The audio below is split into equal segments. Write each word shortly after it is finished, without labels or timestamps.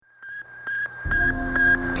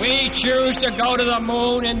choose to go to the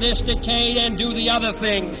moon in this decade and do the other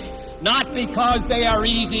things, not because they are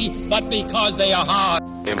easy, but because they are hard.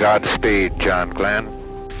 Godspeed, John Glenn.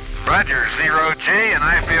 Roger, 0G, and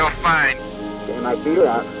I feel fine. Okay, my feet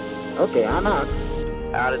out. Okay, I'm out.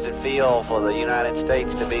 How does it feel for the United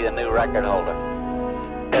States to be the new record holder?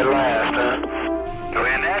 At last, huh?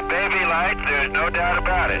 When that baby lights, there's no doubt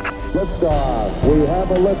about it. Liftoff. We have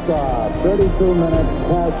a liftoff. 32 minutes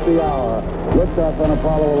past the hour. Liftoff on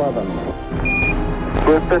Apollo 11.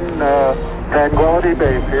 Houston, Tranquility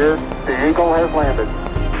Base here. The Eagle has landed.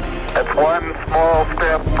 That's one small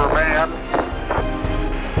step for man,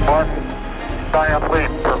 one giant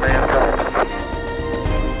leap for mankind.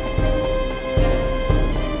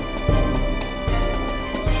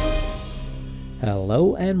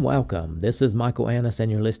 Hello and welcome. This is Michael Annis,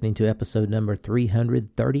 and you're listening to episode number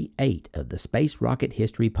 338 of the Space Rocket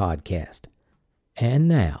History Podcast. And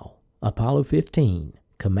now, Apollo 15,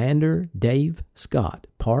 Commander Dave Scott,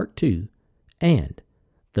 Part 2, and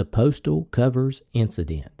the Postal Covers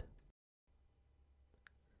Incident.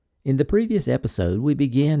 In the previous episode, we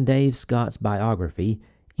began Dave Scott's biography,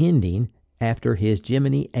 ending after his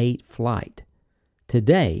Gemini 8 flight.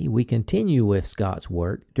 Today, we continue with Scott's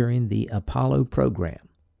work during the Apollo program.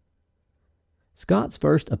 Scott's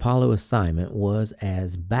first Apollo assignment was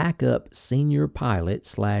as backup senior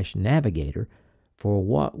pilot/navigator for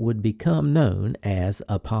what would become known as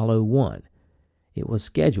Apollo 1. It was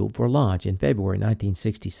scheduled for launch in February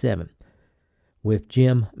 1967, with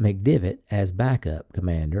Jim McDivitt as backup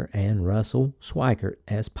commander and Russell Schweickart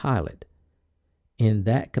as pilot. In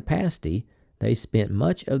that capacity, they spent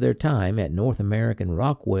much of their time at North American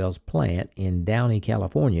Rockwell's plant in Downey,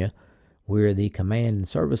 California, where the command and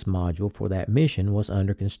service module for that mission was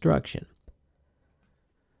under construction.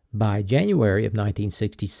 By January of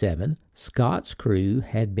 1967, Scott's crew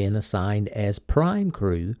had been assigned as prime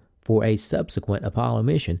crew for a subsequent Apollo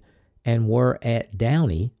mission and were at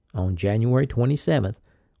Downey on January 27th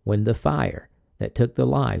when the fire that took the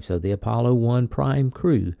lives of the Apollo 1 prime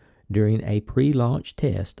crew during a pre-launch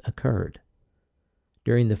test occurred.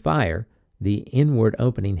 During the fire, the inward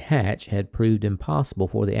opening hatch had proved impossible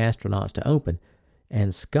for the astronauts to open,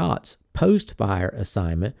 and Scott's post-fire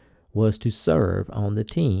assignment was to serve on the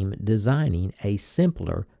team designing a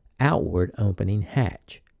simpler outward opening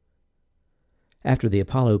hatch. After the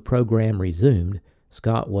Apollo program resumed,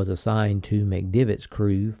 Scott was assigned to McDivitt's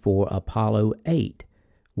crew for Apollo 8,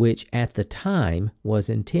 which at the time was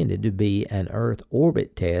intended to be an Earth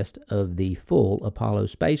orbit test of the full Apollo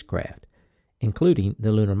spacecraft, including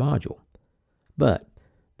the lunar module. But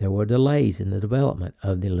there were delays in the development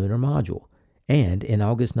of the lunar module, and in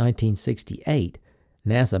August 1968,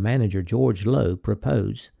 NASA manager George Low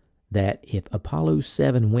proposed that if Apollo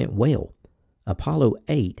 7 went well, Apollo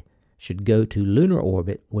 8 should go to lunar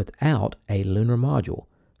orbit without a lunar module,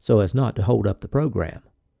 so as not to hold up the program.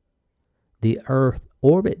 The Earth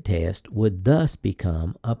orbit test would thus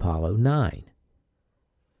become Apollo 9.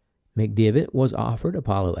 McDivitt was offered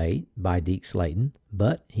Apollo 8 by Deke Slayton,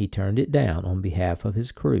 but he turned it down on behalf of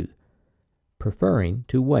his crew, preferring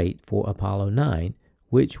to wait for Apollo 9,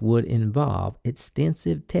 which would involve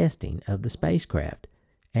extensive testing of the spacecraft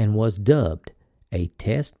and was dubbed a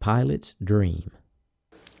test pilot's dream.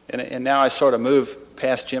 And now I sort of moved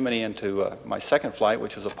past Gemini into my second flight,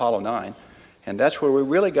 which was Apollo 9, and that's where we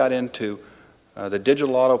really got into the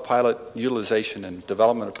digital autopilot utilization and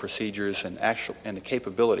development of procedures and the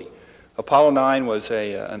capability. Apollo 9 was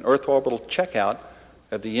an Earth orbital checkout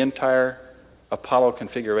of the entire Apollo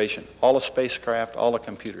configuration, all the spacecraft, all the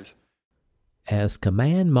computers. As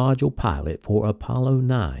command module pilot for Apollo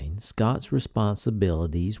 9, Scott's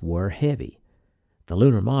responsibilities were heavy. The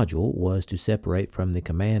lunar module was to separate from the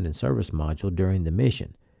command and service module during the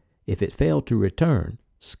mission. If it failed to return,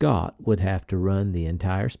 Scott would have to run the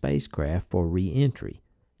entire spacecraft for re-entry,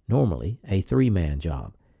 normally a three-man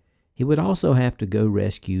job. He would also have to go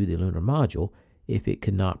rescue the lunar module if it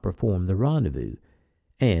could not perform the rendezvous,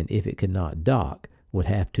 and if it could not dock, would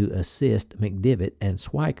have to assist McDivitt and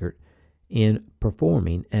Schweickart in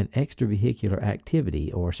performing an extravehicular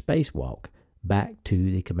activity or spacewalk back to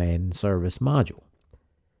the command and service module.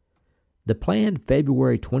 The planned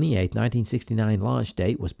February 28, 1969 launch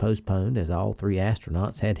date was postponed as all three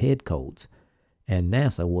astronauts had head colds, and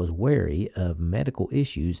NASA was wary of medical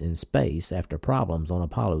issues in space after problems on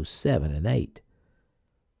Apollo 7 and 8.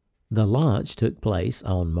 The launch took place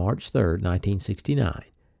on March 3, 1969,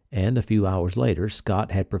 and a few hours later,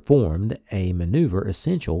 Scott had performed a maneuver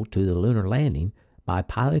essential to the lunar landing by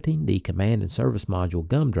piloting the command and service module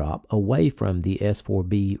Gumdrop away from the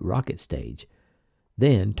S-4B rocket stage,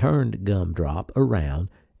 then turned Gumdrop around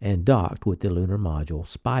and docked with the lunar module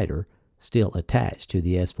Spider still attached to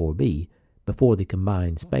the S-4B before the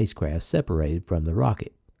combined spacecraft separated from the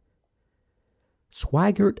rocket.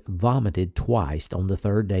 Swigert vomited twice on the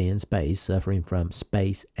third day in space, suffering from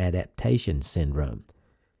space adaptation syndrome.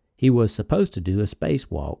 He was supposed to do a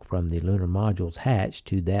spacewalk from the lunar module's hatch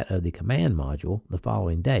to that of the command module the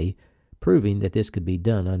following day, proving that this could be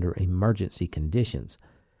done under emergency conditions.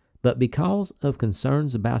 But because of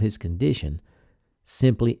concerns about his condition,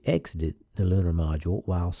 simply exited the lunar module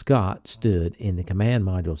while Scott stood in the command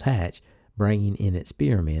module's hatch, bringing in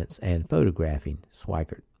experiments and photographing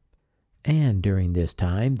Swigert. And during this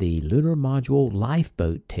time, the lunar module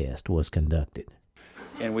lifeboat test was conducted.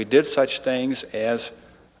 And we did such things as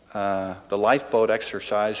the lifeboat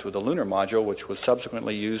exercise with the lunar module, which was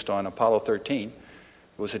subsequently used on Apollo 13.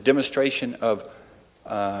 It was a demonstration of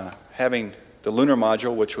having the lunar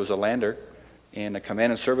module, which was a lander, and the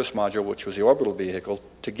command and service module, which was the orbital vehicle,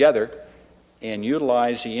 together and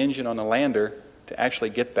utilize the engine on the lander to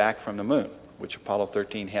actually get back from the moon, which Apollo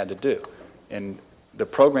 13 had to do. And the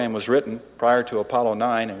program was written prior to Apollo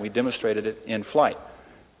 9, and we demonstrated it in flight.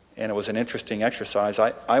 And it was an interesting exercise.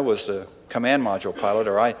 I was the command module pilot,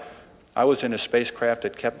 or I was in a spacecraft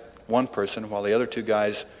that kept one person while the other two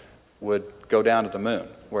guys would go down to the moon,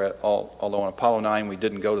 although on Apollo 9 we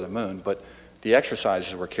didn't go to the moon, but the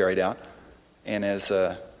exercises were carried out. And as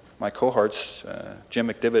my cohorts, Jim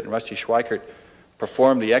McDivitt and Rusty Schweikert,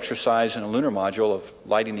 performed the exercise in a lunar module of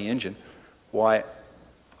lighting the engine, why,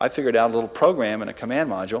 I figured out a little program in a command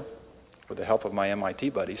module, with the help of my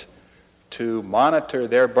MIT buddies, to monitor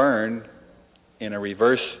their burn in a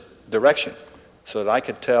reverse direction so that I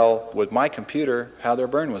could tell with my computer how their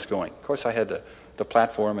burn was going. Of course, I had the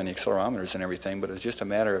platform and the accelerometers and everything, but it was just a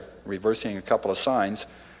matter of reversing a couple of signs,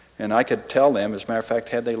 and I could tell them, as a matter of fact,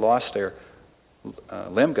 had they lost their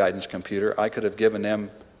limb guidance computer, I could have given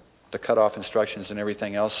them the cutoff instructions and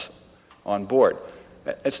everything else on board.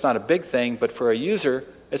 It's not a big thing, but for a user,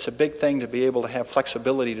 it's a big thing to be able to have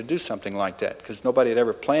flexibility to do something like that, because nobody had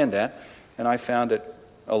ever planned that, and I found that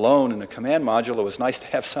alone in the command module, it was nice to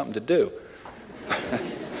have something to do.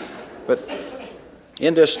 But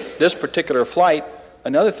in this particular flight,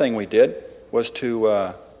 another thing we did was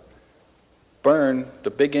to burn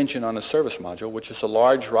the big engine on the service module, which is a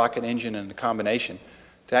large rocket engine and a combination,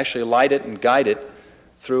 to actually light it and guide it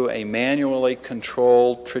through a manually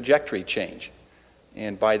controlled trajectory change.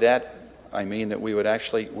 And by that, I mean that we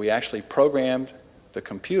actually programmed the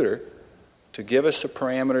computer to give us the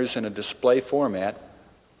parameters in a display format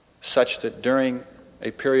such that during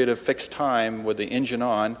a period of fixed time with the engine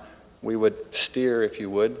on, we would steer, if you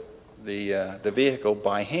would, the vehicle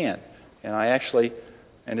by hand. And I actually,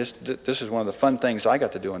 and this is one of the fun things I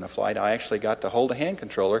got to do in the flight, I actually got to hold a hand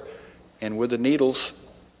controller and with the needles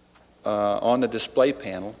on the display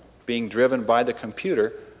panel being driven by the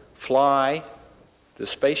computer, fly the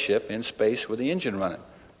spaceship in space with the engine running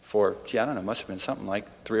for, I don't know, must have been something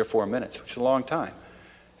like 3 or 4 minutes, which is a long time.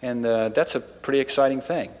 And that's a pretty exciting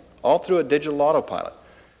thing, all through a digital autopilot.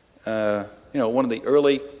 One of the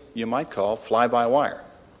early, you might call, fly-by-wire.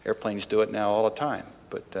 Airplanes do it now all the time.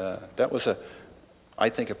 But that was, I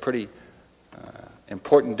think, a pretty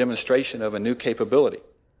important demonstration of a new capability.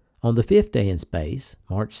 On the fifth day in space,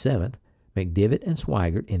 March 7th, McDivitt and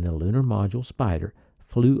Swigert in the lunar module Spider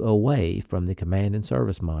flew away from the command and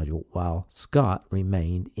service module while Scott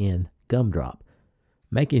remained in Gumdrop,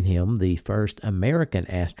 making him the first American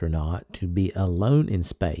astronaut to be alone in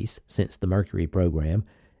space since the Mercury program,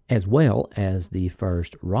 as well as the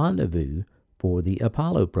first rendezvous for the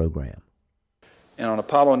Apollo program. And on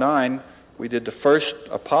Apollo 9, we did the first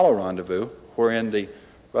Apollo rendezvous, wherein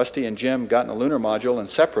Rusty and Jim got in the lunar module and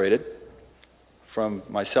separated from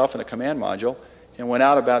myself in the command module and went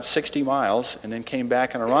out about 60 miles and then came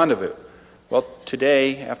back in a rendezvous. Well,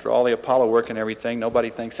 today, after all the Apollo work and everything, nobody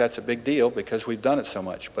thinks that's a big deal because we've done it so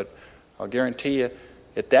much. But I'll guarantee you,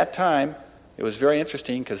 at that time, it was very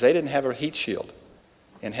interesting because they didn't have a heat shield.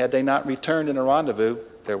 And had they not returned in a rendezvous,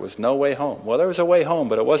 there was no way home. Well, there was a way home,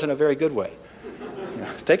 but it wasn't a very good way.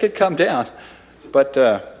 They could come down. But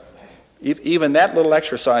even that little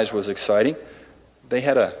exercise was exciting.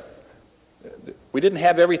 We didn't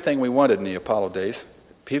have everything we wanted in the Apollo days.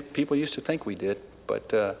 People used to think we did.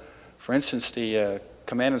 But for instance, the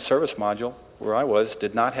command and service module, where I was,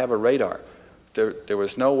 did not have a radar. There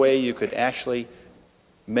was no way you could actually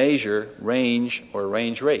measure range or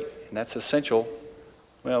range rate. And that's essential.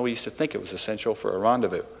 Well, we used to think it was essential for a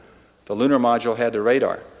rendezvous. The lunar module had the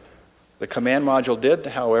radar. The command module did,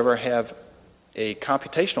 however, have a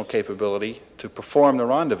computational capability to perform the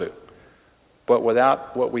rendezvous, but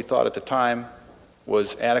without what we thought at the time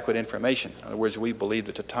was adequate information. In other words, we believed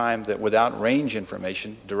at the time that without range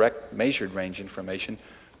information, direct measured range information,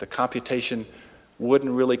 the computation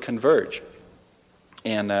wouldn't really converge.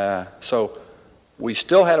 And so we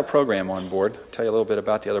still had a program on board. I'll tell you a little bit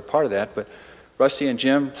about the other part of that, but Rusty and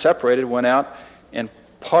Jim separated, went out, and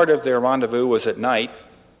part of their rendezvous was at night,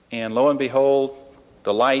 and lo and behold,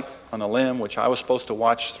 the light on the limb, which I was supposed to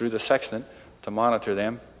watch through the sextant to monitor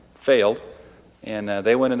them, failed, and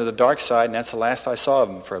they went into the dark side, and that's the last I saw of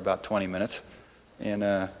them for about 20 minutes, and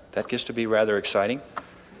that gets to be rather exciting,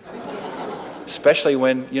 especially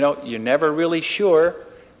when, you're never really sure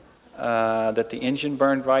that the engine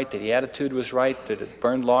burned right, that the attitude was right, that it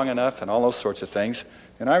burned long enough, and all those sorts of things.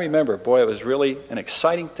 And I remember, boy, it was really an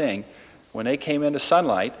exciting thing when they came into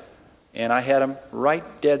sunlight, and I had them right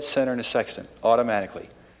dead center in the sextant, automatically.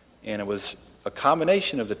 And it was a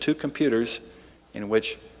combination of the two computers in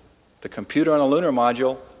which the computer on the lunar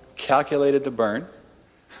module calculated the burn,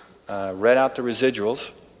 read out the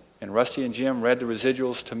residuals, and Rusty and Jim read the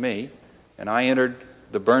residuals to me, and I entered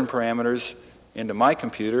the burn parameters into my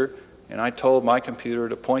computer, and I told my computer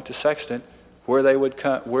to point the sextant where they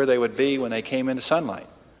would be when they came into sunlight.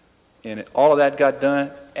 And all of that got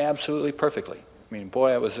done absolutely perfectly. I mean,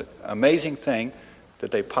 boy, it was an amazing thing that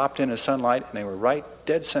they popped into sunlight and they were right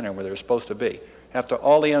dead center where they were supposed to be. After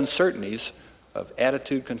all the uncertainties of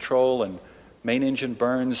attitude control and main engine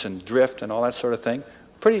burns and drift and all that sort of thing,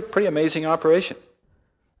 pretty amazing operation.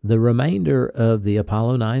 The remainder of the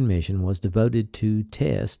Apollo 9 mission was devoted to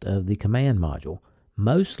test of the command module,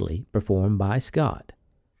 mostly performed by Scott.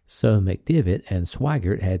 So McDivitt and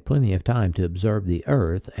Swigert had plenty of time to observe the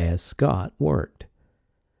Earth as Scott worked.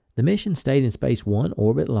 The mission stayed in space one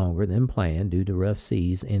orbit longer than planned due to rough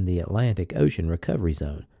seas in the Atlantic Ocean recovery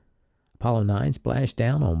zone. Apollo 9 splashed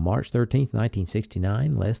down on March 13,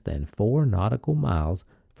 1969, less than 4 nautical miles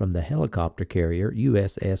from the helicopter carrier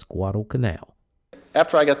USS Guadalcanal.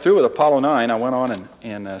 After I got through with Apollo 9, I went on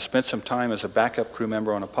and spent some time as a backup crew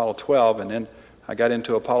member on Apollo 12, and then I got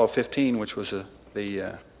into Apollo 15, which was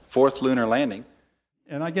the fourth lunar landing.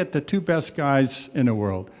 And I get the two best guys in the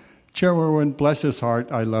world. Chair Irwin, bless his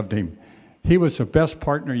heart, I loved him. He was the best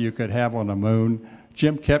partner you could have on the moon.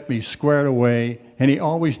 Jim kept me squared away, and he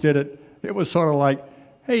always did it. It was sort of like,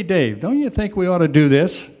 hey, Dave, don't you think we ought to do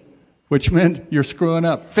this? Which meant you're screwing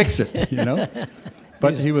up, fix it,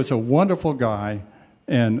 But he was a wonderful guy,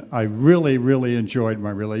 and I really, really enjoyed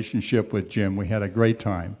my relationship with Jim. We had a great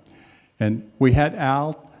time. And we had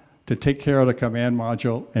Al to take care of the command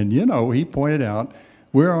module, and he pointed out,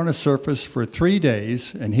 we're on a surface for 3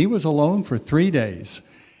 days, and he was alone for 3 days.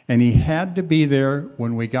 And he had to be there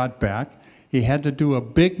when we got back. He had to do a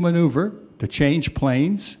big maneuver to change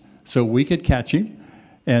planes so we could catch him.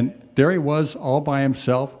 And there he was all by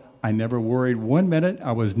himself. I never worried 1 minute.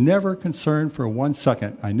 I was never concerned for 1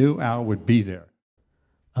 second. I knew Al would be there.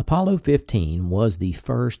 Apollo 15 was the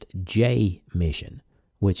first J mission,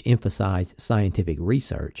 which emphasized scientific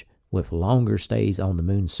research with longer stays on the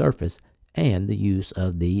moon's surface and the use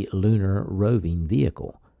of the lunar roving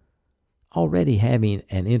vehicle. Already having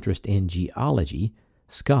an interest in geology,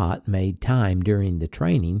 Scott made time during the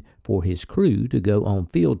training for his crew to go on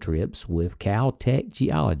field trips with Caltech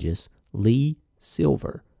geologist Lee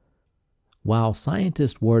Silver. While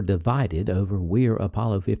scientists were divided over where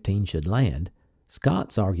Apollo 15 should land,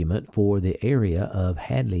 Scott's argument for the area of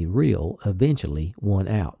Hadley Rill eventually won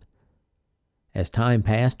out. As time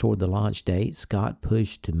passed toward the launch date, Scott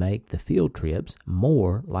pushed to make the field trips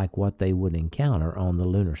more like what they would encounter on the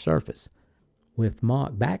lunar surface, with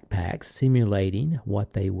mock backpacks simulating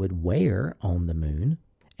what they would wear on the moon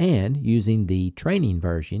and using the training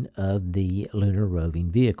version of the lunar roving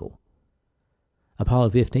vehicle.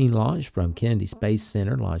 Apollo 15 launched from Kennedy Space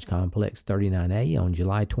Center Launch Complex 39A on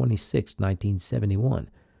July 26, 1971.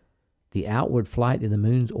 The outward flight to the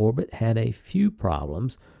moon's orbit had a few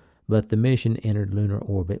problems, but the mission entered lunar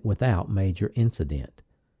orbit without major incident.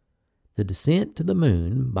 The descent to the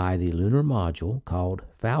moon by the lunar module, called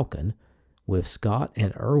Falcon, with Scott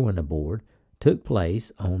and Irwin aboard, took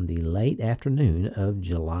place on the late afternoon of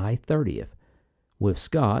July 30th, with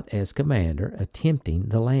Scott as commander attempting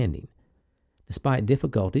the landing. Despite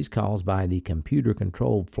difficulties caused by the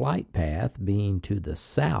computer-controlled flight path being to the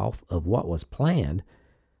south of what was planned,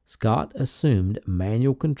 Scott assumed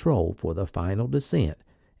manual control for the final descent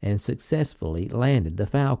and successfully landed the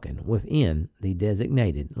Falcon within the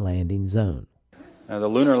designated landing zone. The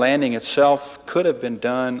lunar landing itself could have been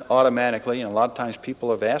done automatically, and a lot of times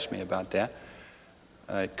people have asked me about that.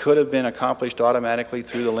 It could have been accomplished automatically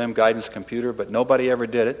through the LIM guidance computer, but nobody ever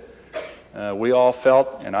did it. We all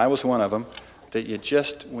felt, and I was one of them,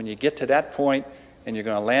 that when you get to that point and you're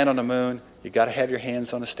going to land on the moon, you got to have your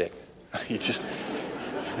hands on a stick. You just,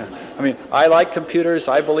 I mean, I like computers,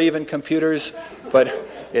 I believe in computers, but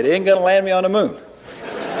it ain't going to land me on the moon.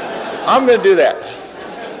 I'm going to do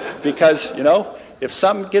that. Because, you know, if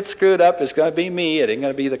something gets screwed up, it's going to be me, it ain't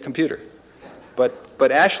going to be the computer.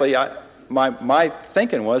 But actually, my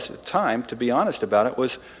thinking was at the time, to be honest about it,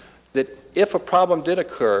 was that if a problem did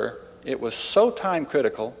occur, it was so time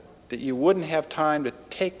critical that you wouldn't have time to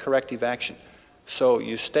take corrective action. So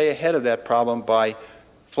you stay ahead of that problem by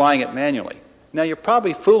flying it manually. Now you're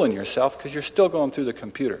probably fooling yourself because you're still going through the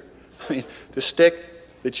computer. I mean, the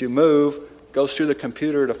stick that you move goes through the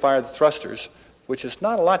computer to fire the thrusters, which is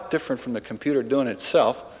not a lot different from the computer doing it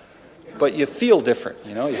itself, but you feel different,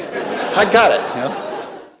 you know. I got it, you know.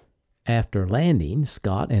 After landing,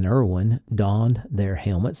 Scott and Irwin donned their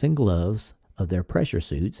helmets and gloves of their pressure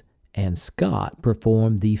suits, and Scott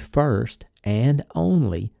performed the first and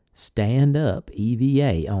only stand-up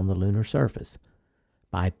EVA on the lunar surface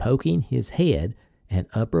by poking his head and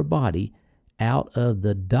upper body out of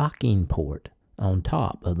the docking port on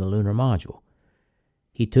top of the lunar module.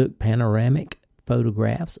 He took panoramic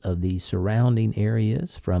photographs of the surrounding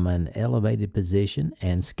areas from an elevated position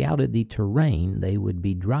and scouted the terrain they would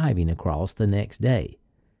be driving across the next day.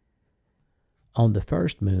 On the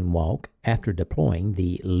first moonwalk, after deploying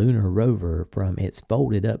the lunar rover from its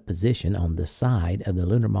folded-up position on the side of the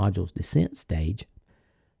lunar module's descent stage,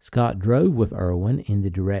 Scott drove with Irwin in the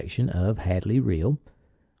direction of Hadley Rille.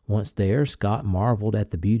 Once there, Scott marveled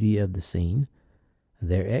at the beauty of the scene.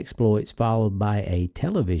 Their exploits followed by a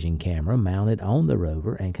television camera mounted on the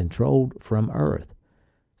rover and controlled from Earth.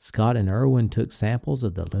 Scott and Irwin took samples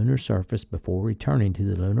of the lunar surface before returning to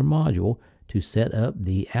the lunar module to set up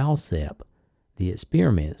the ALSEP, the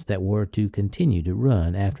experiments that were to continue to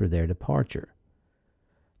run after their departure.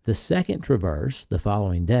 The second traverse the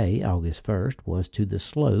following day, August 1st, was to the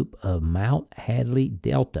slope of Mount Hadley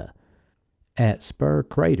Delta. At Spur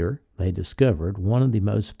Crater, they discovered one of the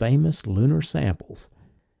most famous lunar samples,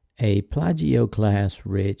 a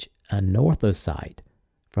plagioclase-rich anorthosite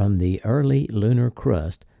from the early lunar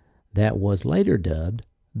crust that was later dubbed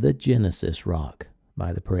the Genesis Rock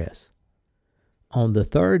by the press. On the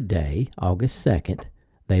third day, August 2nd,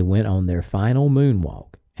 they went on their final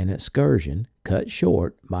moonwalk, an excursion cut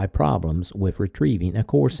short by problems with retrieving a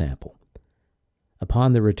core sample.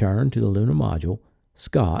 Upon the return to the lunar module,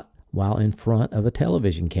 Scott, while in front of a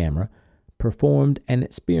television camera, performed an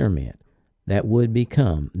experiment that would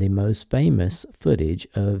become the most famous footage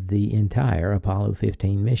of the entire Apollo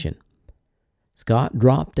 15 mission. Scott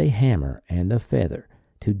dropped a hammer and a feather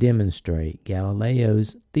to demonstrate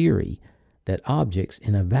Galileo's theory that objects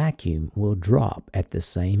in a vacuum will drop at the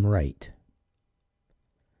same rate.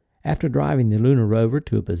 After driving the lunar rover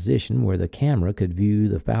to a position where the camera could view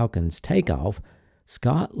the Falcon's takeoff,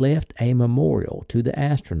 Scott left a memorial to the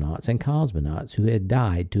astronauts and cosmonauts who had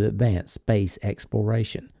died to advance space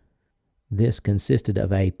exploration. This consisted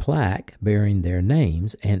of a plaque bearing their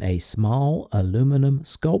names and a small aluminum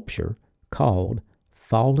sculpture called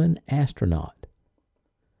Fallen Astronaut.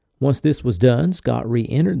 Once this was done, Scott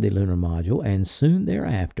re-entered the lunar module, and soon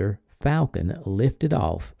thereafter, Falcon lifted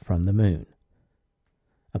off from the moon.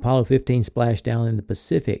 Apollo 15 splashed down in the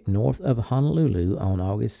Pacific north of Honolulu on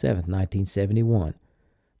August 7, 1971,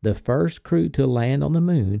 the first crew to land on the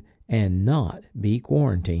moon and not be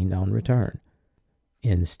quarantined on return.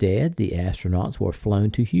 Instead, the astronauts were flown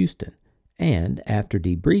to Houston and, after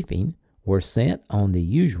debriefing, were sent on the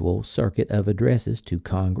usual circuit of addresses to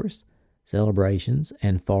Congress, celebrations,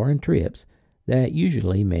 and foreign trips that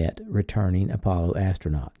usually met returning Apollo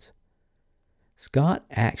astronauts. Scott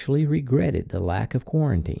actually regretted the lack of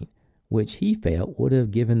quarantine, which he felt would have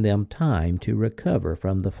given them time to recover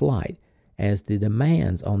from the flight, as the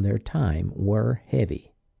demands on their time were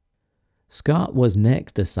heavy. Scott was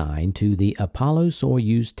next assigned to the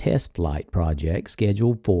Apollo-Soyuz test flight project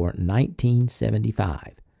scheduled for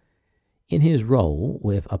 1975. In his role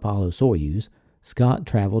with Apollo-Soyuz, Scott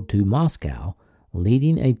traveled to Moscow,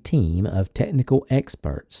 leading a team of technical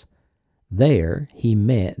experts. There, he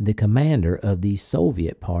met the commander of the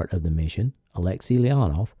Soviet part of the mission, Alexei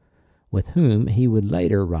Leonov, with whom he would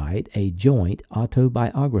later write a joint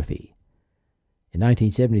autobiography. In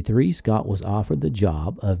 1973, Scott was offered the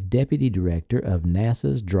job of Deputy Director of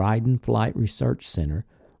NASA's Dryden Flight Research Center,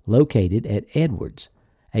 located at Edwards,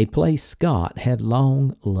 a place Scott had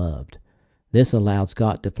long loved. This allowed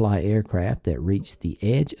Scott to fly aircraft that reached the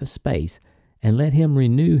edge of space and let him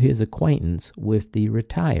renew his acquaintance with the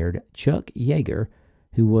retired Chuck Yeager,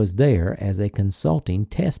 who was there as a consulting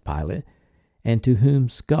test pilot and to whom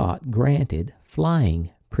Scott granted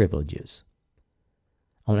flying privileges.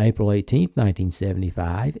 On April 18,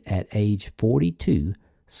 1975, at age 42,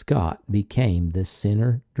 Scott became the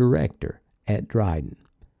center director at Dryden.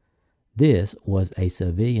 This was a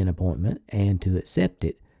civilian appointment, and to accept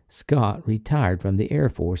it, Scott retired from the Air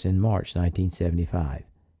Force in March 1975.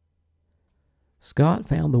 Scott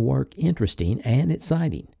found the work interesting and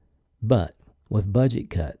exciting, but with budget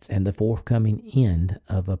cuts and the forthcoming end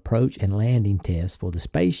of approach and landing tests for the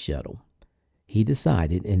space shuttle, he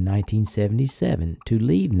decided in 1977 to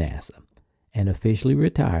leave NASA and officially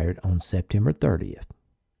retired on September 30th.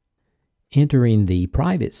 Entering the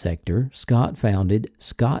private sector, Scott founded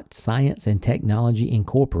Scott Science and Technology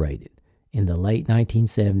Incorporated. In the late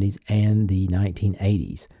 1970s and the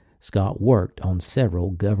 1980s, Scott worked on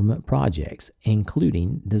several government projects,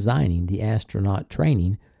 including designing the astronaut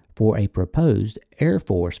training for a proposed Air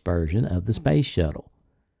Force version of the space shuttle.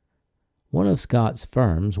 One of Scott's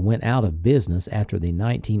firms went out of business after the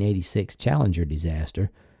 1986 Challenger disaster.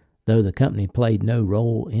 Though the company played no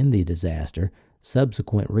role in the disaster,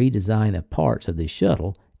 subsequent redesign of parts of the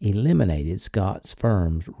shuttle eliminated Scott's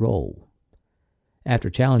firm's role. After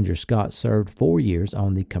Challenger, Scott served 4 years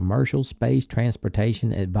on the Commercial Space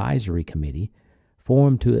Transportation Advisory Committee,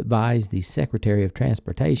 formed to advise the Secretary of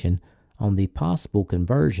Transportation on the possible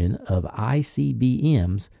conversion of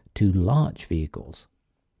ICBMs to launch vehicles.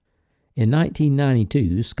 In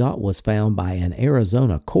 1992, Scott was found by an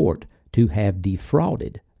Arizona court to have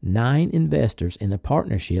defrauded 9 investors in a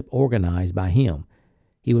partnership organized by him.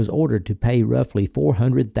 He was ordered to pay roughly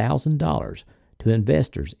 $400,000 to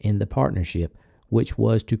investors in the partnership, which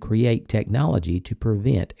was to create technology to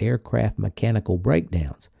prevent aircraft mechanical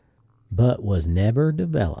breakdowns, but was never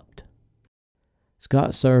developed.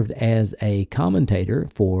 Scott served as a commentator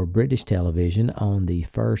for British television on the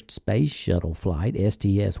first space shuttle flight,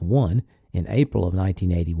 STS-1, in April of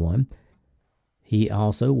 1981. He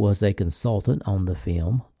also was a consultant on the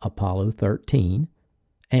film Apollo 13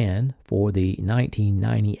 and for the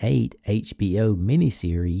 1998 HBO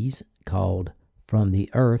miniseries called From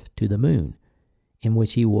the Earth to the Moon, in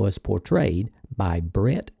which he was portrayed by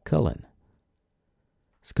Brett Cullen.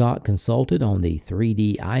 Scott consulted on the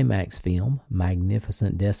 3D IMAX film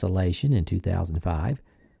Magnificent Desolation in 2005,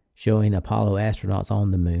 showing Apollo astronauts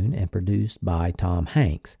on the moon and produced by Tom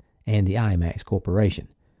Hanks and the IMAX Corporation.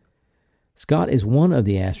 Scott is one of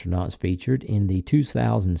the astronauts featured in the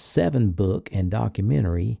 2007 book and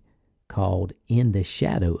documentary called In the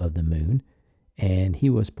Shadow of the Moon, and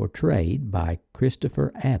he was portrayed by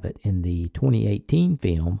Christopher Abbott in the 2018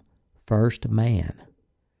 film First Man.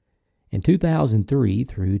 In 2003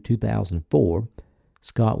 through 2004,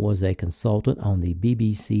 Scott was a consultant on the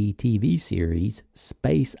BBC TV series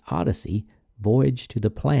Space Odyssey: Voyage to the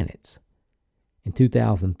Planets. In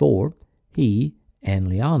 2004, he and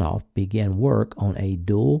Leonov began work on a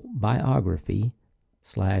dual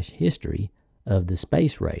biography/history of the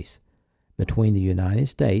space race between the United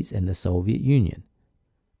States and the Soviet Union.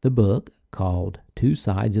 The book, called Two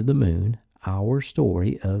Sides of the Moon: Our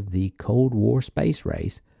Story of the Cold War Space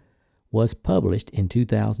Race, was published in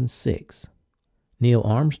 2006. Neil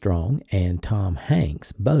Armstrong and Tom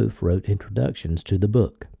Hanks both wrote introductions to the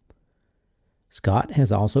book. Scott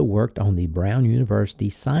has also worked on the Brown University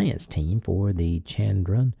science team for the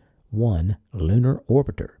Chandrayaan-1 lunar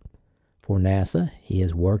orbiter. For NASA, he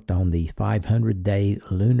has worked on the 500-day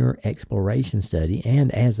lunar exploration study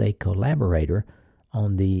and as a collaborator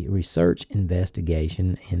on the research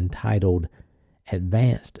investigation entitled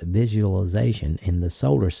Advanced Visualization in the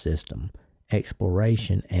Solar System,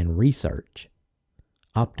 Exploration and Research,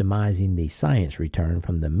 Optimizing the Science Return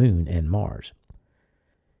from the Moon and Mars.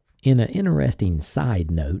 In an interesting side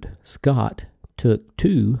note, Scott took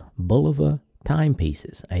 2 Bulova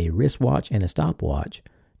timepieces, a wristwatch and a stopwatch,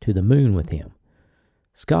 to the moon with him.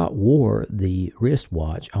 Scott wore the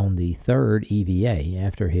wristwatch on the 3rd EVA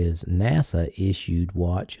after his NASA-issued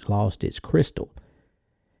watch lost its crystal.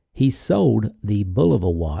 He sold the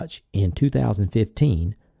Bulova watch in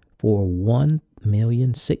 2015 for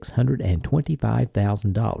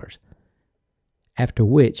 $1,625,000, after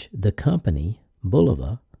which the company,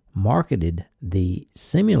 Bulova, marketed the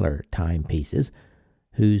similar timepieces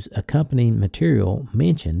whose accompanying material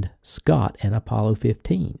mentioned Scott and Apollo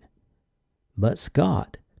 15. But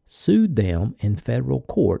Scott sued them in federal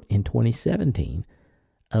court in 2017,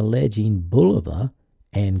 alleging Bulova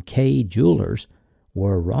and Kay Jewelers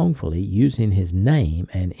were wrongfully using his name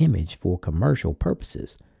and image for commercial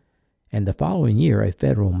purposes, and the following year a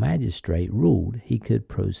federal magistrate ruled he could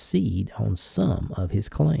proceed on some of his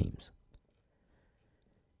claims.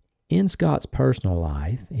 In Scott's personal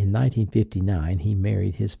life, in 1959 he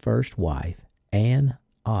married his first wife, Anne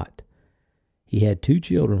Ott. He had 2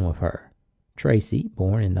 children with her, Tracy,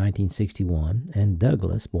 born in 1961, and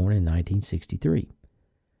Douglas, born in 1963.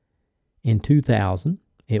 In 2000,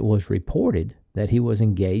 it was reported that he was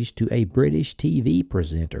engaged to a British TV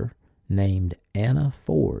presenter named Anna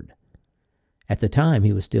Ford. At the time,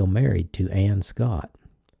 he was still married to Ann Scott,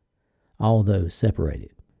 although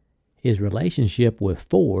separated. His relationship with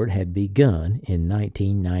Ford had begun in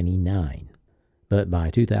 1999, but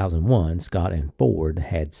by 2001, Scott and Ford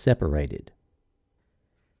had separated.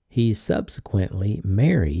 He subsequently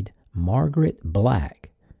married Margaret Black,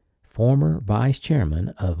 former vice chairman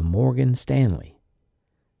of Morgan Stanley.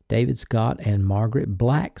 David Scott and Margaret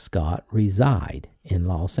Black Scott reside in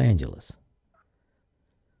Los Angeles.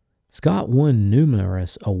 Scott won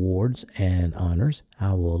numerous awards and honors.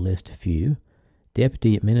 I will list a few.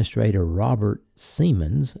 Deputy Administrator Robert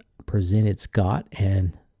Siemens presented Scott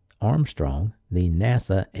and Armstrong the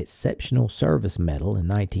NASA Exceptional Service Medal in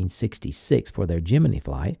 1966 for their Gemini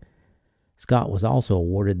flight. Scott was also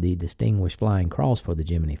awarded the Distinguished Flying Cross for the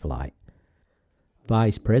Gemini flight.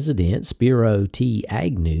 Vice President Spiro T.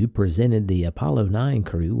 Agnew presented the Apollo 9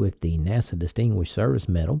 crew with the NASA Distinguished Service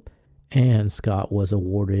Medal, and Scott was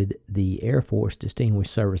awarded the Air Force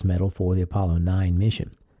Distinguished Service Medal for the Apollo 9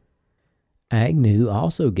 mission. Agnew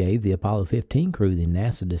also gave the Apollo 15 crew the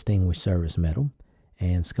NASA Distinguished Service Medal,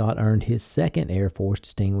 and Scott earned his second Air Force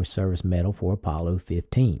Distinguished Service Medal for Apollo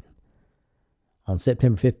 15. On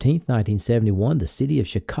September 15, 1971, the city of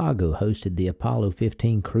Chicago hosted the Apollo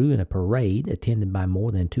 15 crew in a parade attended by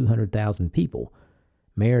more than 200,000 people.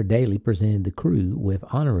 Mayor Daley presented the crew with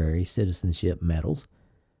honorary citizenship medals.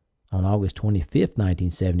 On August 25,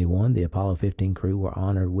 1971, the Apollo 15 crew were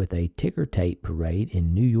honored with a ticker tape parade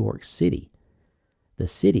in New York City. The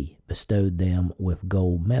city bestowed them with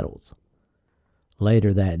gold medals.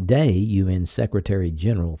 Later that day, UN Secretary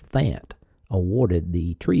General Thant awarded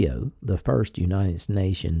the trio the first United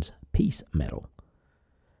Nations Peace Medal.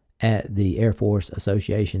 At the Air Force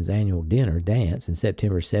Association's annual dinner dance in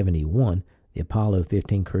September 1971, the Apollo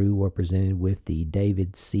 15 crew were presented with the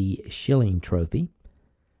David C. Schilling Trophy,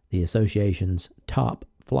 the association's top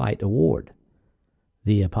flight award.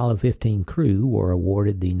 The Apollo 15 crew were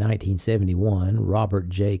awarded the 1971 Robert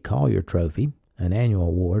J. Collier Trophy, an annual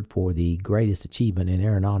award for the greatest achievement in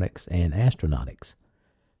aeronautics and astronautics.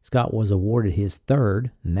 Scott was awarded his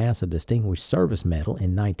third NASA Distinguished Service Medal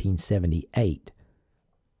in 1978.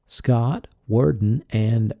 Scott, Worden,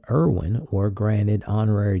 and Irwin were granted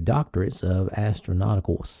honorary doctorates of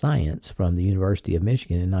astronautical science from the University of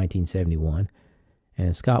Michigan in 1971,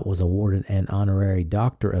 and Scott was awarded an honorary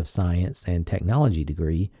Doctor of Science and Technology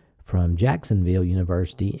degree from Jacksonville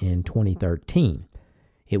University in 2013.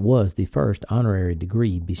 It was the first honorary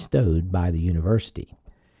degree bestowed by the university.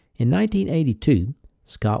 In 1982,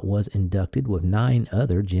 Scott was inducted with 9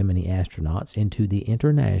 other Gemini astronauts into the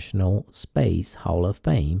International Space Hall of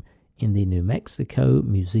Fame in the New Mexico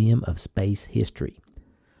Museum of Space History.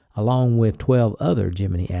 Along with 12 other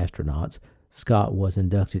Gemini astronauts, Scott was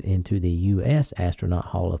inducted into the U.S. Astronaut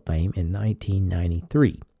Hall of Fame in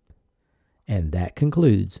 1993. And that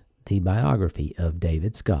concludes the biography of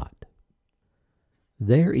David Scott.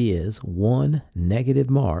 There is one negative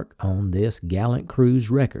mark on this gallant crew's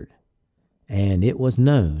record, and it was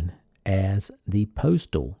known as the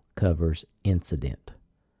Postal Covers Incident.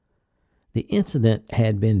 The incident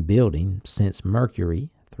had been building since Mercury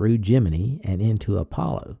through Gemini and into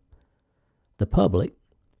Apollo. The public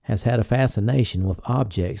has had a fascination with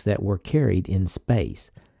objects that were carried in space,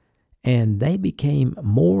 and they became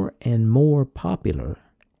more and more popular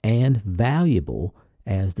and valuable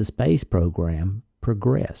as the space program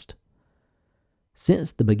progressed.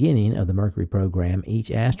 Since the beginning of the Mercury program,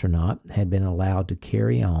 each astronaut had been allowed to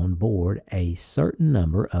carry on board a certain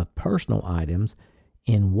number of personal items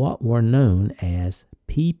in what were known as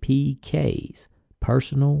PPKs,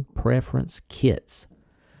 Personal Preference Kits.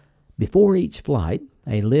 Before each flight,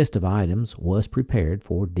 a list of items was prepared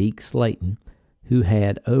for Deke Slayton, who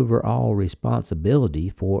had overall responsibility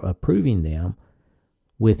for approving them,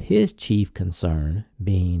 with his chief concern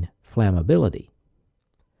being flammability.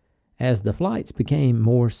 As the flights became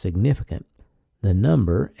more significant, the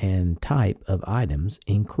number and type of items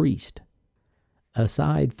increased.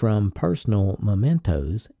 Aside from personal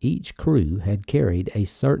mementos, each crew had carried a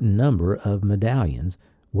certain number of medallions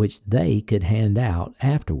which they could hand out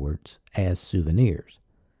afterwards as souvenirs.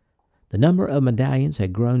 The number of medallions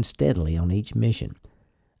had grown steadily on each mission.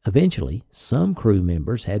 Eventually, some crew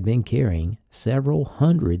members had been carrying several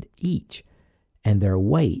hundred each, and their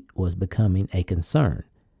weight was becoming a concern.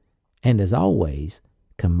 And as always,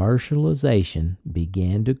 commercialization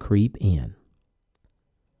began to creep in.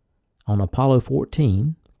 On Apollo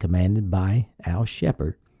 14, commanded by Al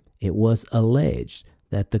Shepard, it was alleged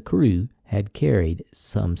that the crew had carried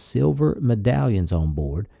some silver medallions on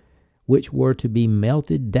board, which were to be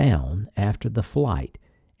melted down after the flight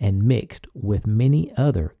and mixed with many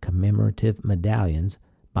other commemorative medallions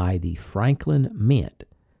by the Franklin Mint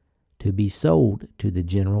to be sold to the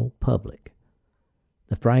general public.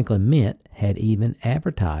 The Franklin Mint had even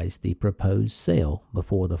advertised the proposed sale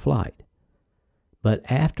before the flight. But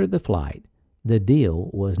after the flight, the deal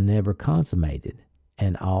was never consummated,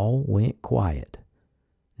 and all went quiet.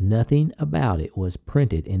 Nothing about it was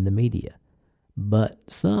printed in the media, but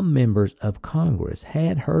some members of Congress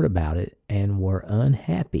had heard about it and were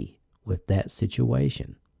unhappy with that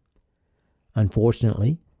situation.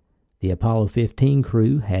 Unfortunately, the Apollo 15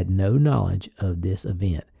 crew had no knowledge of this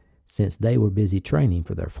event since they were busy training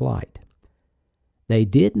for their flight. They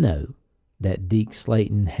did know that Deke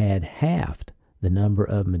Slayton had halved the number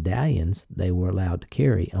of medallions they were allowed to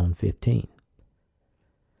carry on 15.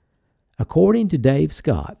 According to Dave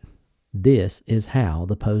Scott, this is how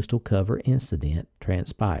the postal cover incident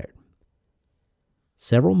transpired.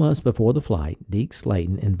 Several months before the flight, Deke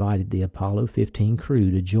Slayton invited the Apollo 15 crew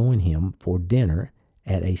to join him for dinner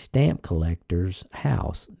at a stamp collector's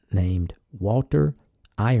house named Walter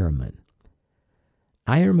Eierman.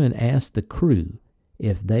 Eierman asked the crew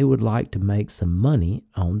if they would like to make some money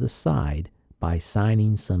on the side by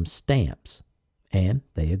signing some stamps, and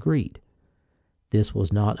they agreed. This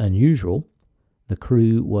was not unusual. The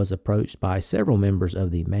crew was approached by several members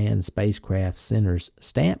of the Manned Spacecraft Center's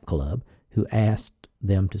Stamp Club who asked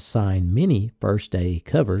them to sign many first-day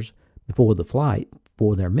covers before the flight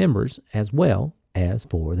for their members as well as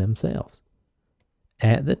for themselves.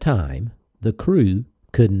 At the time, the crew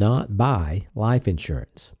could not buy life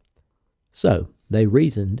insurance. So they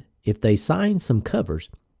reasoned if they signed some covers,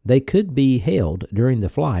 they could be held during the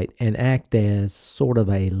flight and act as sort of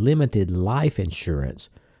a limited life insurance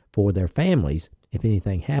for their families if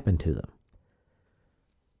anything happened to them.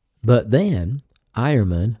 But then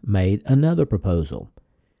Eierman made another proposal.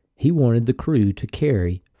 He wanted the crew to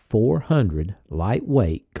carry 400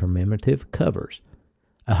 lightweight commemorative covers,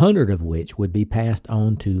 100 of which would be passed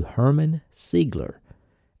on to Hermann Siegler,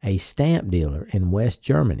 a stamp dealer in West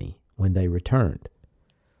Germany, when they returned.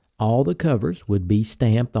 All the covers would be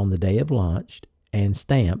stamped on the day of launch and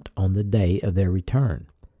stamped on the day of their return.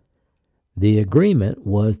 The agreement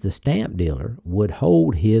was the stamp dealer would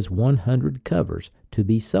hold his 100 covers to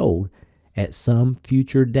be sold at some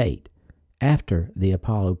future date after the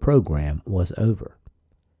Apollo program was over.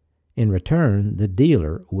 In return, the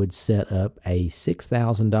dealer would set up a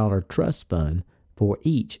 $6,000 trust fund for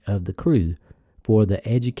each of the crew for the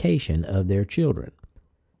education of their children.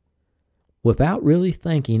 Without really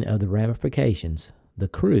thinking of the ramifications, the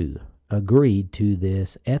crew agreed to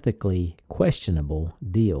this ethically questionable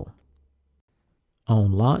deal.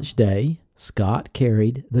 On launch day, Scott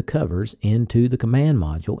carried the covers into the command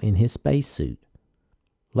module in his spacesuit.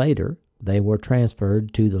 Later, they were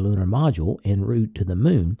transferred to the lunar module en route to the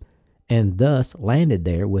moon and thus landed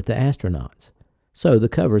there with the astronauts, so the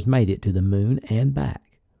covers made it to the moon and back.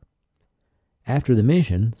 After the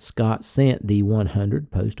mission, Scott sent the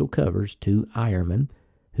 100 postal covers to Eierman,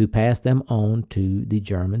 who passed them on to the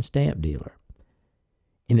German stamp dealer.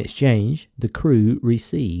 In exchange, the crew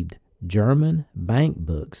received German bank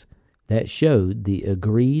books that showed the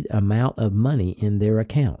agreed amount of money in their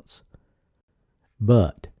accounts.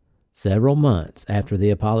 But several months after the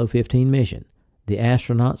Apollo 15 mission, the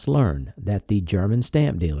astronauts learned that the German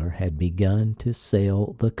stamp dealer had begun to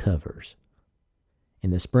sell the covers. In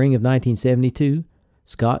the spring of 1972,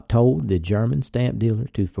 Scott told the German stamp dealer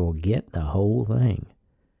to forget the whole thing.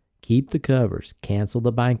 Keep the covers, cancel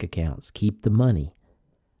the bank accounts, keep the money.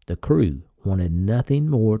 The crew wanted nothing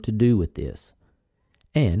more to do with this,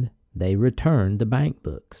 and they returned the bank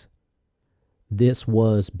books. This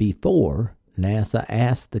was before NASA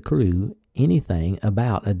asked the crew anything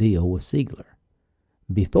about a deal with Siegler,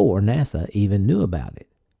 before NASA even knew about it.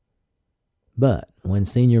 But when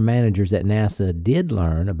senior managers at NASA did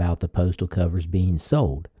learn about the postal covers being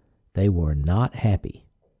sold, they were not happy.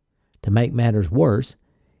 To make matters worse,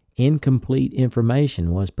 incomplete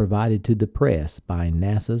information was provided to the press by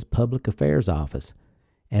NASA's Public Affairs Office,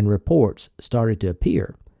 and reports started to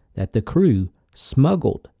appear that the crew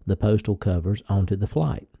smuggled the postal covers onto the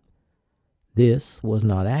flight. This was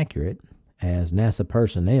not accurate, as NASA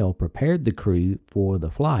personnel prepared the crew for the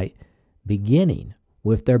flight beginning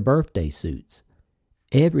with their birthday suits.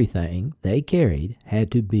 Everything they carried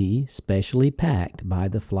had to be specially packed by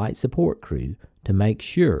the flight support crew to make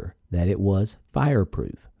sure that it was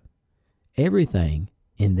fireproof. Everything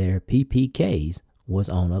in their PPKs was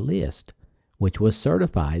on a list, which was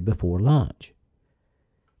certified before launch.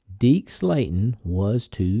 Deke Slayton was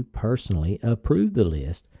to personally approve the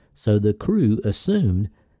list, so the crew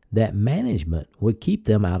assumed that management would keep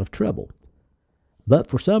them out of trouble. But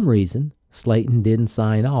for some reason, Slayton didn't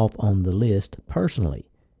sign off on the list personally.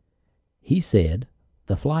 He said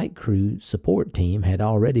the flight crew support team had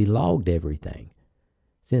already logged everything.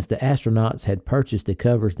 Since the astronauts had purchased the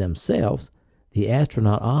covers themselves, the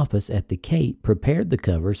astronaut office at the Cape prepared the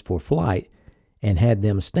covers for flight and had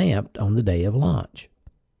them stamped on the day of launch.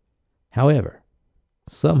 However,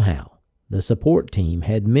 somehow, the support team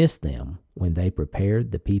had missed them when they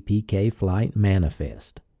prepared the PPK flight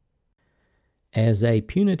manifest. As a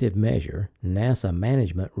punitive measure, NASA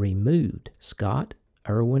management removed Scott,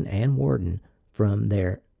 Irwin, and Worden from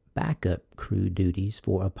their backup crew duties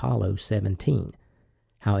for Apollo 17.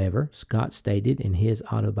 However, Scott stated in his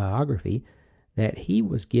autobiography that he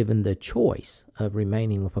was given the choice of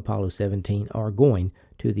remaining with Apollo 17 or going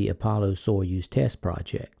to the Apollo-Soyuz test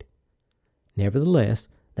project. Nevertheless,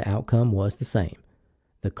 the outcome was the same.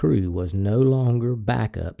 The crew was no longer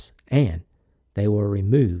backups, and they were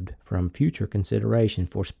removed from future consideration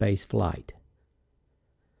for space flight.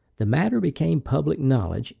 The matter became public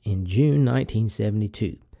knowledge in June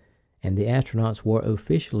 1972, and the astronauts were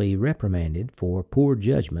officially reprimanded for poor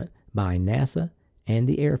judgment by NASA and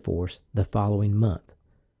the Air Force the following month.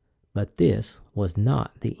 But this was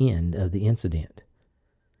not the end of the incident.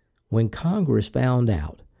 When Congress found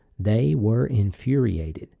out, they were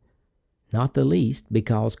infuriated, not the least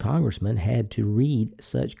because congressmen had to read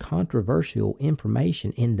such controversial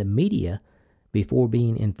information in the media before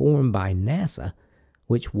being informed by NASA,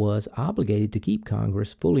 which was obligated to keep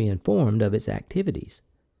Congress fully informed of its activities.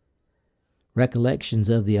 Recollections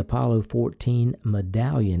of the Apollo 14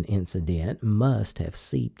 medallion incident must have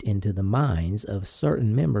seeped into the minds of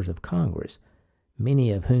certain members of Congress,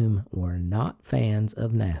 many of whom were not fans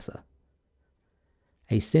of NASA.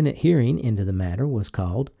 A Senate hearing into the matter was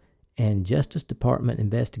called, and Justice Department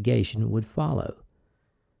investigation would follow.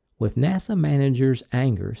 With NASA managers'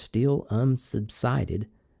 anger still unsubsided,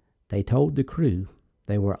 they told the crew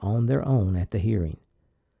they were on their own at the hearing.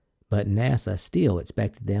 But NASA still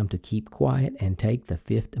expected them to keep quiet and take the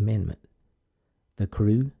Fifth Amendment. The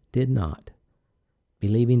crew did not.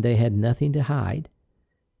 Believing they had nothing to hide,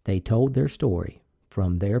 they told their story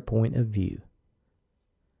from their point of view.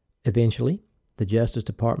 Eventually, the Justice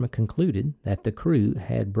Department concluded that the crew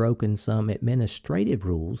had broken some administrative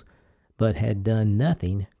rules but had done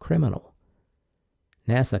nothing criminal.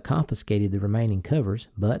 NASA confiscated the remaining covers,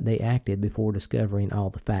 but they acted before discovering all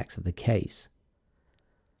the facts of the case.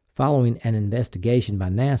 Following an investigation by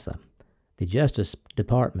NASA, the Justice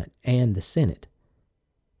Department, and the Senate,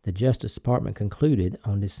 the Justice Department concluded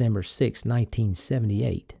on December 6,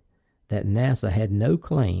 1978, that NASA had no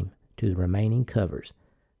claim to the remaining covers,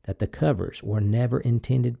 that the covers were never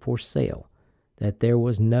intended for sale, that there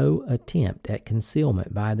was no attempt at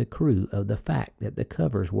concealment by the crew of the fact that the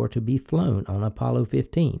covers were to be flown on Apollo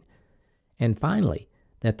 15, and finally,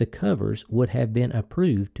 that the covers would have been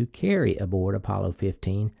approved to carry aboard Apollo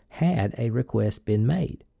 15 had a request been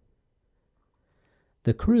made.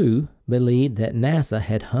 The crew believed that NASA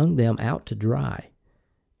had hung them out to dry,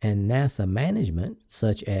 and NASA management,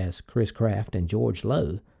 such as Chris Kraft and George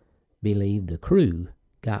Low, believed the crew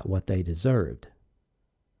got what they deserved.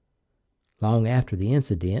 Long after the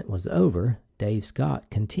incident was over, Dave Scott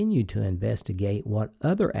continued to investigate what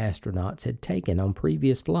other astronauts had taken on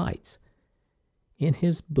previous flights. In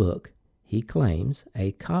his book, he claims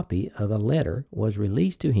a copy of a letter was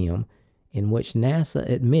released to him in which NASA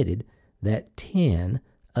admitted that 10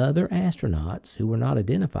 other astronauts who were not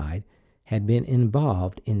identified had been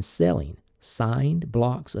involved in selling signed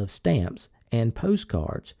blocks of stamps and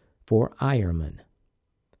postcards for Eiermann.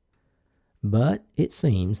 But it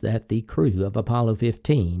seems that the crew of Apollo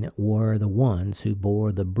 15 were the ones who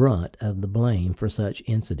bore the brunt of the blame for such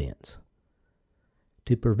incidents.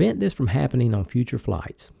 To prevent this from happening on future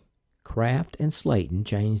flights, Kraft and Slayton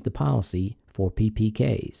changed the policy for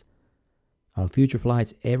PPKs. On future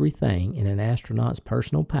flights, everything in an astronaut's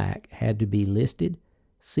personal pack had to be listed,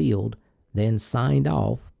 sealed, then signed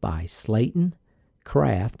off by Slayton,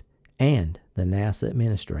 Kraft, and the NASA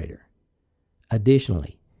administrator.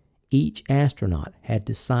 Additionally, each astronaut had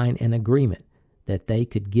to sign an agreement that they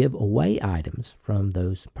could give away items from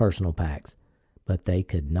those personal packs, but they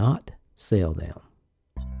could not sell them.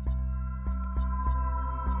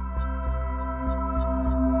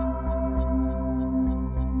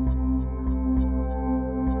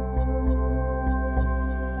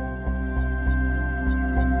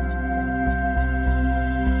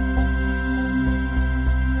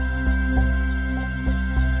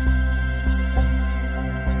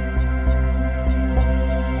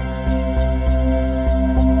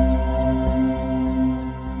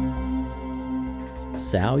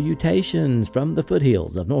 Salutations from the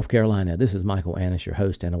foothills of North Carolina. This is Michael Annis, your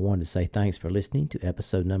host, and I wanted to say thanks for listening to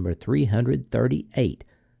episode number 338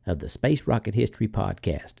 of the Space Rocket History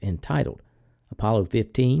Podcast, entitled Apollo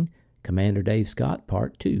 15, Commander Dave Scott,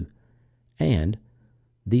 Part 2, and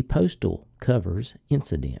the Postal Covers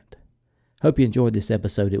Incident. Hope you enjoyed this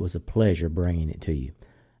episode. It was a pleasure bringing it to you.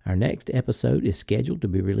 Our next episode is scheduled to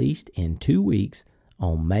be released in 2 weeks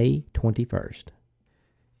on May 21st.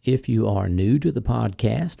 If you are new to the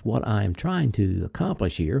podcast, what I'm trying to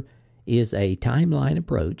accomplish here is a timeline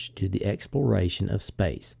approach to the exploration of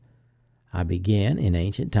space. I began in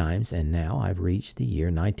ancient times, and now I've reached the year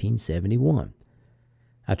 1971.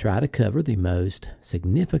 I try to cover the most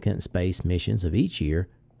significant space missions of each year,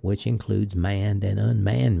 which includes manned and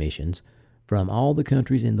unmanned missions from all the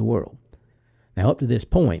countries in the world. Now, up to this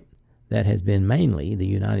point, that has been mainly the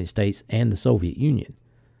United States and the Soviet Union,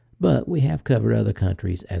 but we have covered other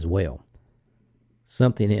countries as well.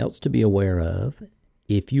 Something else to be aware of: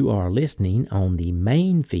 if you are listening on the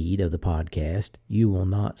main feed of the podcast, you will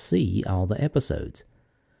not see all the episodes.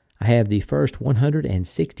 I have the first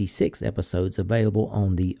 166 episodes available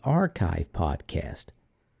on the Archive podcast.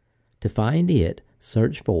 To find it,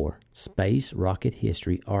 search for Space Rocket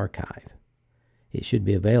History Archive. It should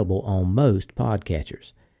be available on most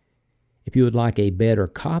podcatchers. If you would like a better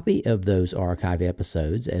copy of those archive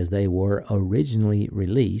episodes as they were originally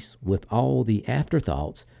released with all the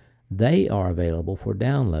afterthoughts, they are available for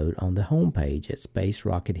download on the homepage at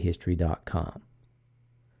spacerockethistory.com.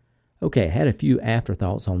 Okay, I had a few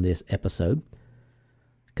afterthoughts on this episode.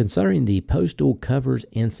 Concerning the Postal Covers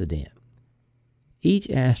Incident,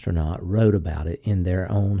 each astronaut wrote about it in their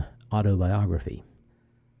own autobiography.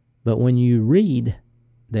 But when you read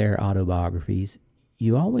their autobiographies,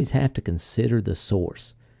 you always have to consider the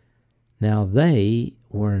source. Now, they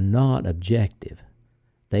were not objective.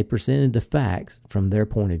 They presented the facts from their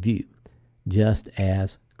point of view, just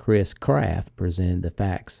as Chris Kraft presented the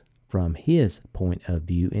facts from his point of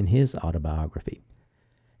view in his autobiography.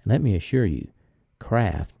 And let me assure you,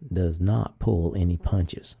 Kraft does not pull any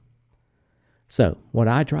punches. So, what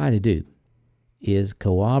I try to do is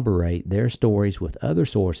corroborate their stories with other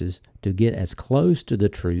sources to get as close to the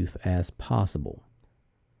truth as possible.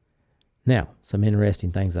 Now, some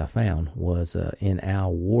interesting things I found was in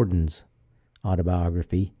Al Worden's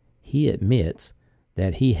autobiography, he admits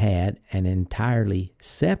that he had an entirely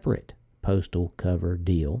separate postal cover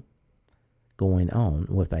deal going on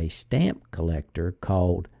with a stamp collector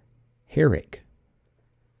called Herrick.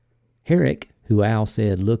 Herrick, who Al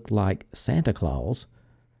said looked like Santa Claus,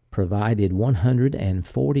 provided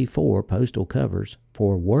 144 postal covers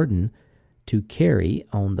for Worden to carry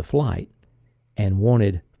on the flight and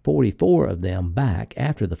wanted 44 of them back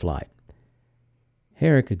after the flight.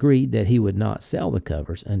 Herrick agreed that he would not sell the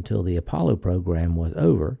covers until the Apollo program was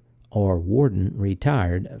over or Worden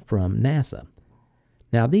retired from NASA.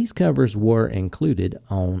 Now, these covers were included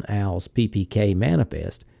on Al's PPK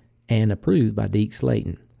manifest and approved by Deke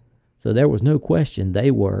Slayton, so there was no question they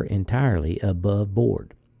were entirely above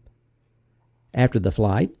board. After the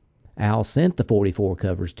flight, Al sent the 44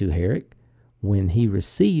 covers to Herrick. When he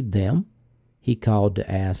received them, he called to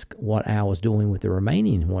ask what Al was doing with the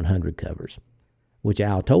remaining 100 covers, which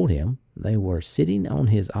Al told him they were sitting on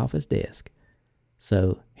his office desk.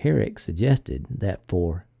 So Herrick suggested that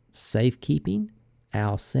for safekeeping,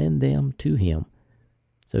 Al send them to him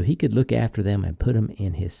so he could look after them and put them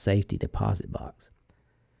in his safety deposit box.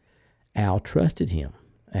 Al trusted him.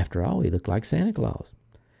 After all, he looked like Santa Claus.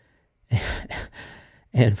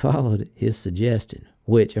 And followed his suggestion,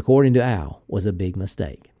 which, according to Al, was a big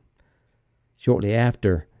mistake. Shortly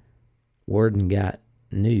after, Worden got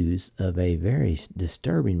news of a very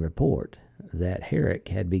disturbing report that Herrick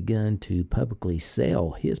had begun to publicly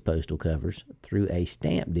sell his postal covers through a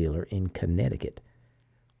stamp dealer in Connecticut.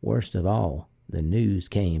 Worst of all, the news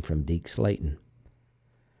came from Deke Slayton.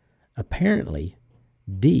 Apparently,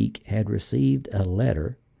 Deke had received a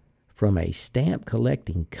letter from a stamp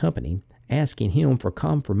collecting company asking him for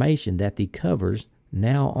confirmation that the covers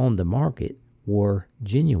now on the market were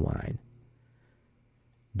genuine.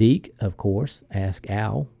 Deke, of course, asked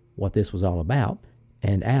Al what this was all about,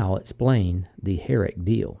 and Al explained the Herrick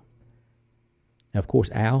deal. Of course,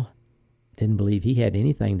 Al didn't believe he had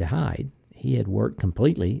anything to hide. He had worked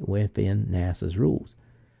completely within NASA's rules.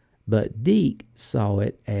 But Deke saw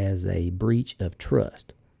it as a breach of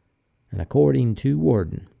trust. And according to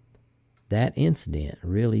Worden, that incident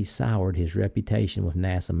really soured his reputation with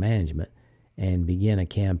NASA management and began a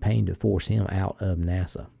campaign to force him out of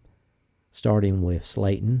NASA, starting with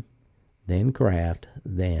Slayton, then Kraft,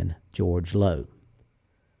 then George Low.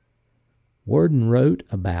 Worden wrote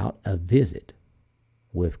about a visit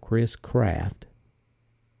with Chris Kraft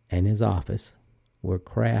and his office, where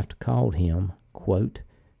Kraft called him, quote,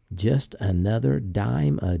 just another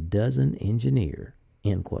dime a dozen engineer,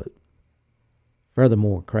 end quote.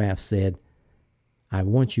 Furthermore, Kraft said, I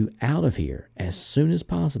want you out of here as soon as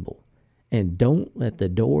possible, and don't let the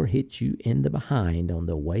door hit you in the behind on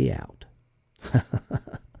the way out.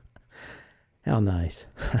 How nice.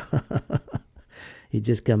 He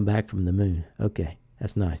just come back from the moon. Okay,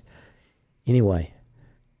 that's nice. Anyway,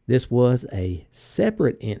 this was a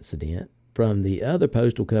separate incident from the other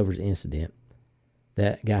postal covers incident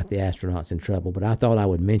that got the astronauts in trouble, but I thought I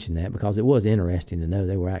would mention that because it was interesting to know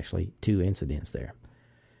there were actually two incidents there.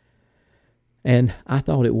 And I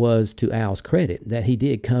thought it was to Al's credit that he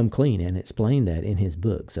did come clean and explain that in his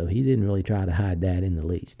book, so he didn't really try to hide that in the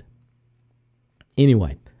least.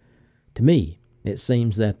 Anyway, to me, it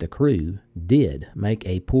seems that the crew did make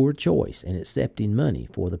a poor choice in accepting money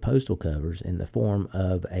for the postal covers in the form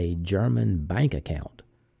of a German bank account.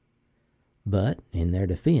 But in their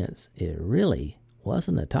defense, it really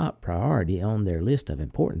wasn't a top priority on their list of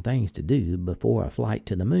important things to do before a flight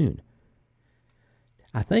to the moon.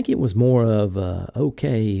 I think it was more of a,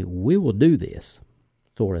 okay, we will do this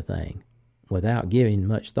sort of thing without giving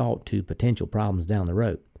much thought to potential problems down the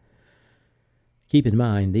road. Keep in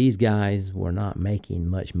mind, these guys were not making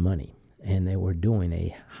much money, and they were doing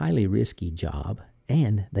a highly risky job,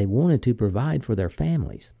 and they wanted to provide for their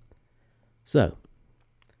families. So,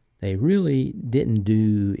 they really didn't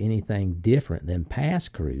do anything different than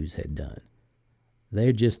past crews had done.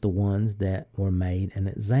 They're just the ones that were made an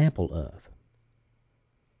example of.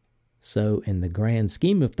 So, in the grand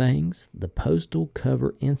scheme of things, the postal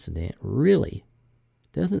cover incident really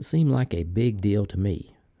doesn't seem like a big deal to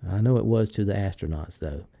me. I know it was to the astronauts,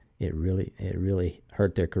 though. It really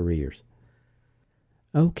hurt their careers.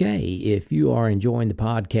 Okay, if you are enjoying the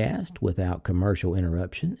podcast without commercial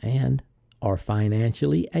interruption and are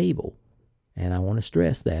financially able, and I want to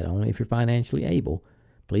stress that only if you're financially able,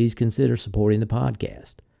 please consider supporting the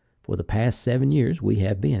podcast. For the past 7 years, we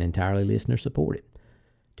have been entirely listener-supported.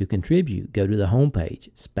 To contribute, go to the homepage,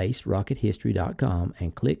 spacerockethistory.com,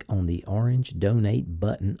 and click on the orange Donate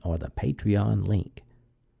button or the Patreon link.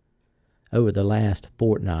 Over the last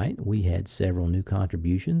fortnight, we had several new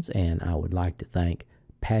contributions, and I would like to thank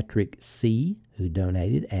Patrick C., who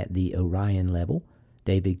donated at the Orion level,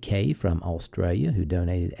 David K. from Australia, who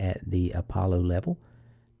donated at the Apollo level,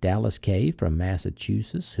 Dallas K. from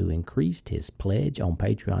Massachusetts, who increased his pledge on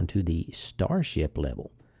Patreon to the Starship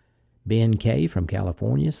level, Ben K. from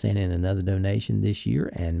California sent in another donation this year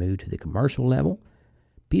and moved to the commercial level,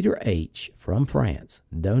 Peter H. from France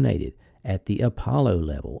donated at the Apollo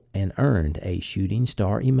level and earned a shooting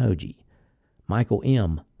star emoji. Michael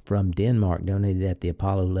M. from Denmark donated at the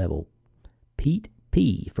Apollo level. Pete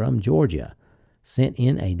P. from Georgia sent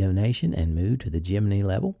in a donation and moved to the Gemini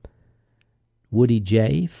level. Woody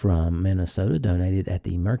J. from Minnesota donated at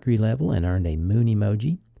the Mercury level and earned a moon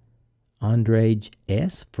emoji. Andrej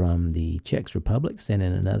S. from the Czech Republic sent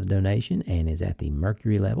in another donation and is at the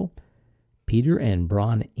Mercury level. Peter and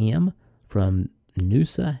Bron M. from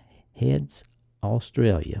Noosa Heads,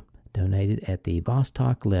 Australia, donated at the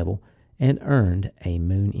Vostok level and earned a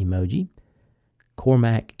moon emoji.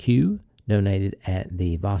 Cormac Q donated at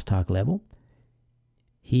the Vostok level.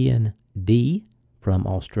 Hian D from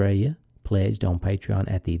Australia pledged on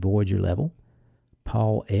Patreon at the Voyager level.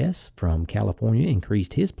 Paul S. from California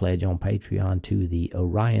increased his pledge on Patreon to the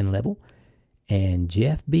Orion level. And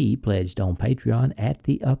Jeff B. pledged on Patreon at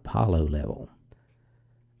the Apollo level.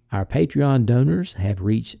 Our Patreon donors have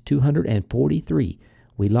reached 243.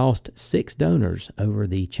 We lost 6 donors over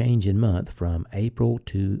the change in month from April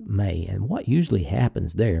to May. And what usually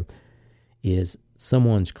happens there is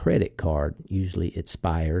someone's credit card usually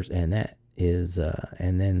expires, and that is,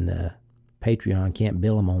 and then Patreon can't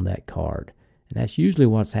bill them on that card. And that's usually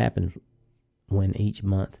what's happened when each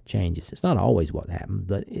month changes. It's not always what happens,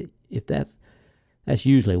 but if that's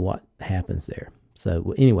usually what happens there.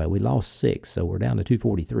 So anyway, we lost 6, so we're down to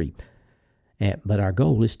 243. But our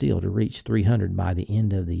goal is still to reach 300 by the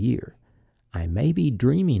end of the year. I may be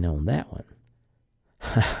dreaming on that one.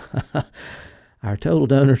 Our total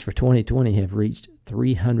donors for 2020 have reached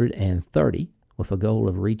 330, with a goal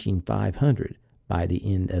of reaching 500 by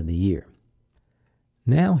the end of the year.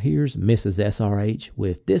 Now here's Mrs. SRH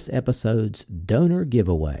with this episode's donor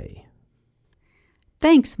giveaway.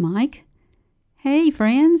 Thanks, Mike. Hey,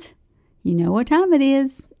 friends. You know what time it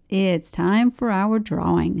is. It's time for our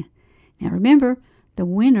drawing. Now remember, the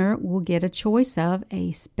winner will get a choice of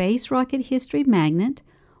a Space Rocket History magnet,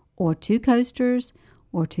 or 2 coasters,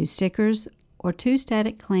 or 2 stickers, or 2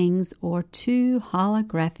 static clings, or 2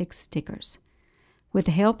 holographic stickers. With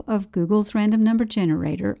the help of Google's random number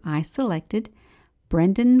generator, I selected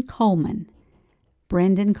Brendan Coleman.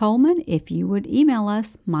 Brendan Coleman, if you would email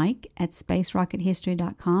us,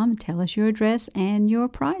 mike@spacerockethistory.com, tell us your address and your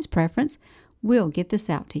prize preference, we'll get this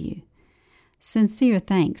out to you. Sincere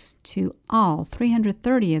thanks to all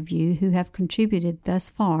 330 of you who have contributed thus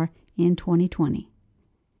far in 2020.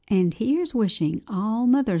 And here's wishing all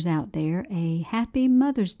mothers out there a happy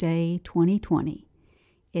Mother's Day 2020.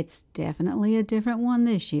 It's definitely a different one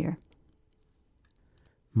this year.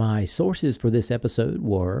 My sources for this episode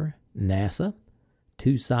were NASA,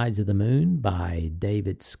 Two Sides of the Moon by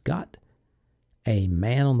David Scott, A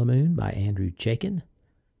Man on the Moon by Andrew Chaikin,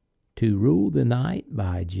 To Rule the Night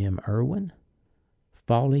by Jim Irwin,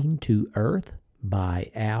 Falling to Earth by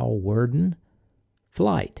Al Worden,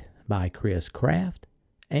 Flight by Chris Kraft,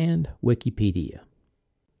 and Wikipedia.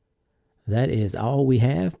 That is all we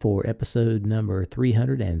have for episode number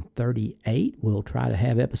 338. We'll try to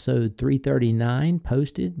have episode 339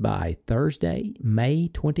 posted by Thursday, May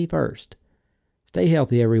 21st. Stay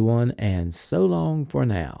healthy, everyone, and so long for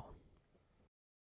now.